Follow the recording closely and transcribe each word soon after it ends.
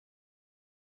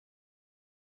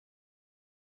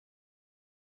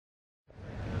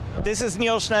This is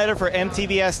Neil Schneider for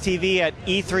MTBS-TV at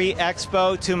E3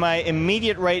 Expo. To my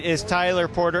immediate right is Tyler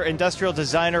Porter, industrial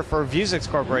designer for Vuzix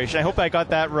Corporation. I hope I got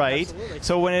that right. Absolutely.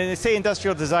 So when I say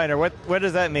industrial designer, what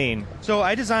does that mean? So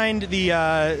I designed the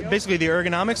basically the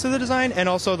ergonomics of the design and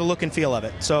also the look and feel of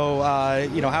it. So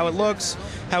you know, how it looks,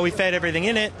 how we fed everything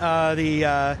in it,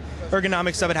 the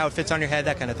ergonomics of it, how it fits on your head,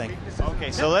 that kind of thing.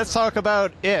 Okay, so let's talk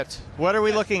about it. What are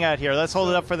we looking at here? Let's hold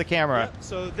it up for the camera.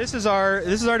 So this is our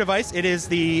device. It is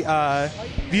the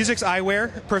Vuzix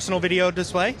eyewear personal video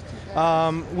display.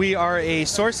 We are a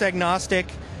source agnostic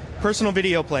personal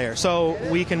video player, so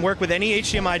we can work with any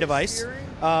HDMI device.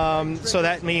 So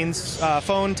that means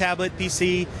phone, tablet,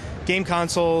 PC, game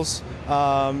consoles,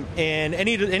 and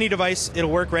any device.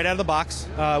 It'll work right out of the box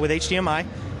with HDMI,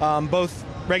 both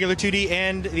regular 2D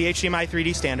and the HDMI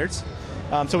 3D standards.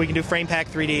 So we can do frame pack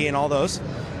 3D and all those.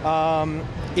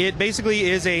 It basically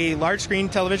is a large screen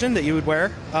television that you would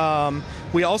wear.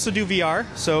 We also do VR,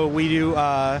 so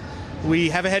we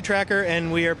have a head tracker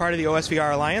and we are part of the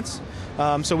OSVR Alliance.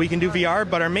 So we can do VR,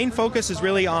 but our main focus is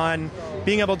really on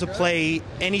being able to play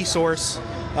any source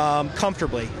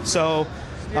comfortably. So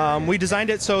we designed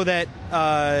it so that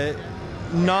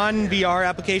non-VR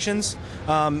applications,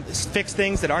 fixed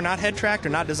things that are not head tracked or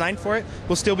not designed for it,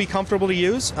 will still be comfortable to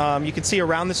use. You can see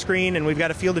around the screen, and we've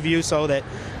got a field of view so that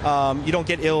you don't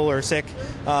get ill or sick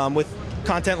with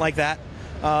content like that.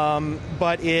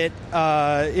 But it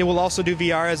will also do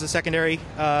VR as a secondary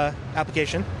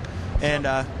application. And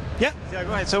yeah, go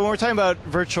ahead. So when we're talking about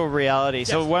virtual reality, yes.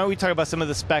 So why don't we talk about some of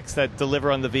the specs that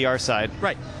deliver on the VR side?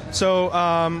 Right.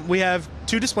 So we have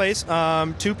two displays,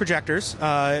 two projectors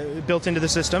built into the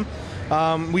system.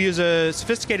 We use a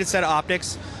sophisticated set of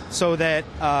optics so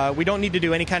that we don't need to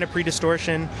do any kind of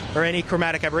pre-distortion or any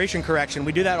chromatic aberration correction.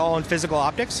 We do that all in physical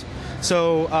optics.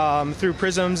 So through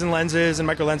prisms and lenses and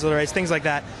micro lens arrays, things like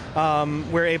that,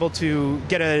 we're able to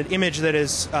get an image that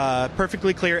is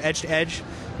perfectly clear edge to edge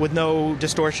with no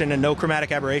distortion and no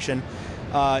chromatic aberration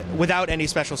without any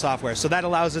special software. So that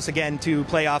allows us, again, to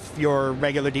play off your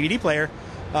regular DVD player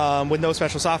with no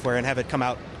special software and have it come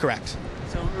out correct.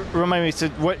 So remind me, so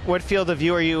what field of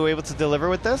view are you able to deliver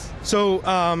with this?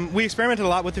 So we experimented a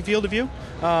lot with the field of view,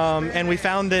 and we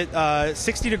found that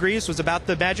 60 degrees was about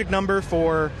the magic number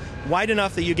for wide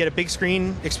enough that you get a big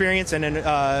screen experience and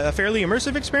a fairly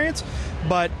immersive experience,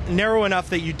 but narrow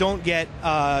enough that you don't get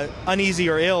uneasy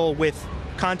or ill with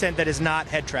content that is not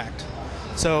head tracked.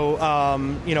 So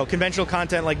you know, conventional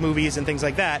content like movies and things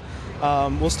like that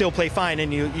will still play fine,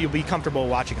 and you'll be comfortable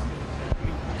watching them.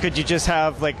 Could you just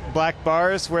have like black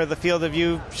bars where the field of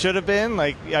view should have been?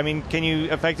 Like, I mean, can you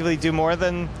effectively do more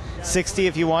than 60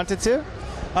 if you wanted to?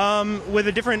 With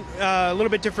a different, little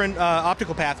bit different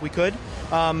optical path, we could,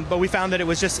 but we found that it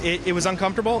was just it was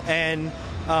uncomfortable, and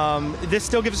this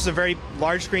still gives us a very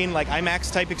large screen, like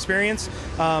IMAX type experience,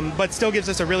 but still gives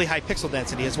us a really high pixel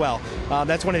density as well.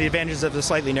 That's one of the advantages of the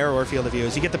slightly narrower field of view,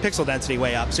 is you get the pixel density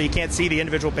way up, so you can't see the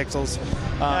individual pixels.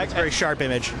 It's a very sharp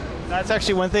image. That's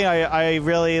actually one thing I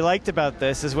really liked about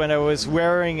this, is when I was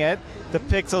wearing it, the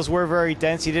pixels were very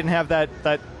dense. You didn't have that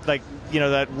like, you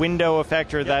know, that window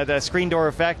effect or yep. that screen door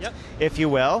effect, yep. if you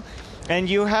will. And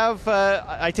you have,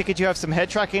 I take it you have some head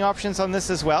tracking options on this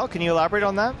as well. Can you elaborate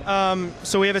on that?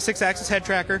 So we have a 6-axis head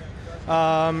tracker.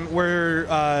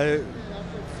 We're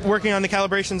working on the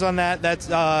calibrations on that. That's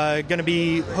going to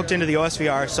be hooked into the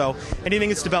OSVR. So anything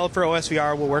that's developed for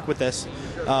OSVR will work with this.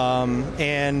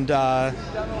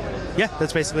 Yeah,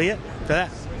 that's basically it for that.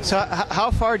 So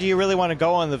how far do you really want to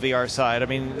go on the VR side? I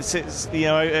mean, you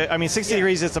know, I mean, 60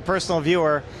 degrees is a personal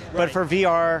viewer, but right. For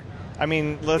VR, I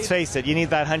mean, let's face it, you need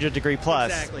that 100-degree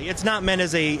plus. Exactly. It's not meant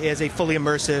as a fully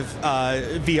immersive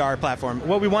VR platform.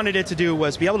 What we wanted it to do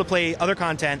was be able to play other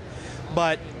content,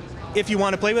 but if you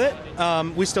want to play with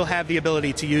it, we still have the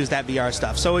ability to use that VR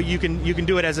stuff. So you can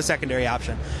do it as a secondary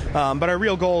option. But our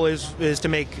real goal is to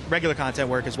make regular content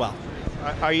work as well.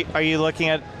 Are you looking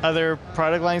at other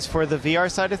product lines for the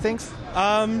VR side of things?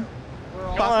 Come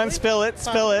on, spill it.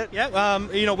 Yeah,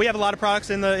 you know, we have a lot of products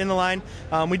in the line.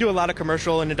 We do a lot of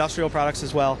commercial and industrial products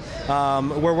as well.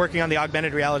 We're working on the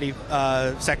augmented reality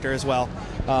sector as well.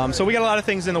 So we got a lot of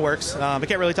things in the works. I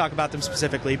can't really talk about them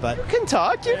specifically, but you can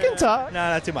talk. No,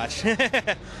 not too much.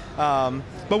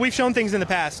 But we've shown things in the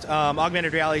past,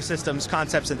 augmented reality systems,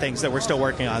 concepts, and things that we're still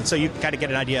working on. So you kind of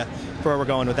get an idea for where we're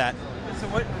going with that. So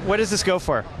what does this go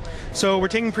for? So we're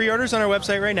taking pre-orders on our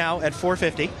website right now at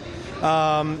 $450.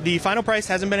 The final price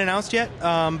hasn't been announced yet,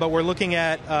 but we're looking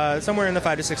at somewhere in the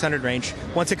 $500 to $600 range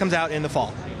once it comes out in the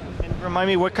fall. Remind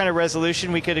me what kind of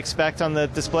resolution we could expect on the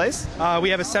displays? We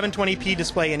have a 720p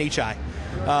display in each eye.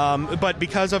 But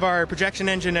because of our projection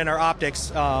engine and our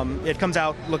optics, it comes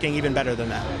out looking even better than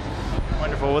that.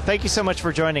 Wonderful. Well, thank you so much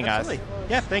for joining us.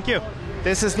 Yeah, thank you.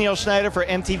 This is Neil Schneider for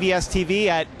MTBS-TV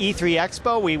at E3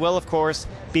 Expo. We will, of course,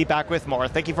 be back with more.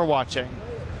 Thank you for watching.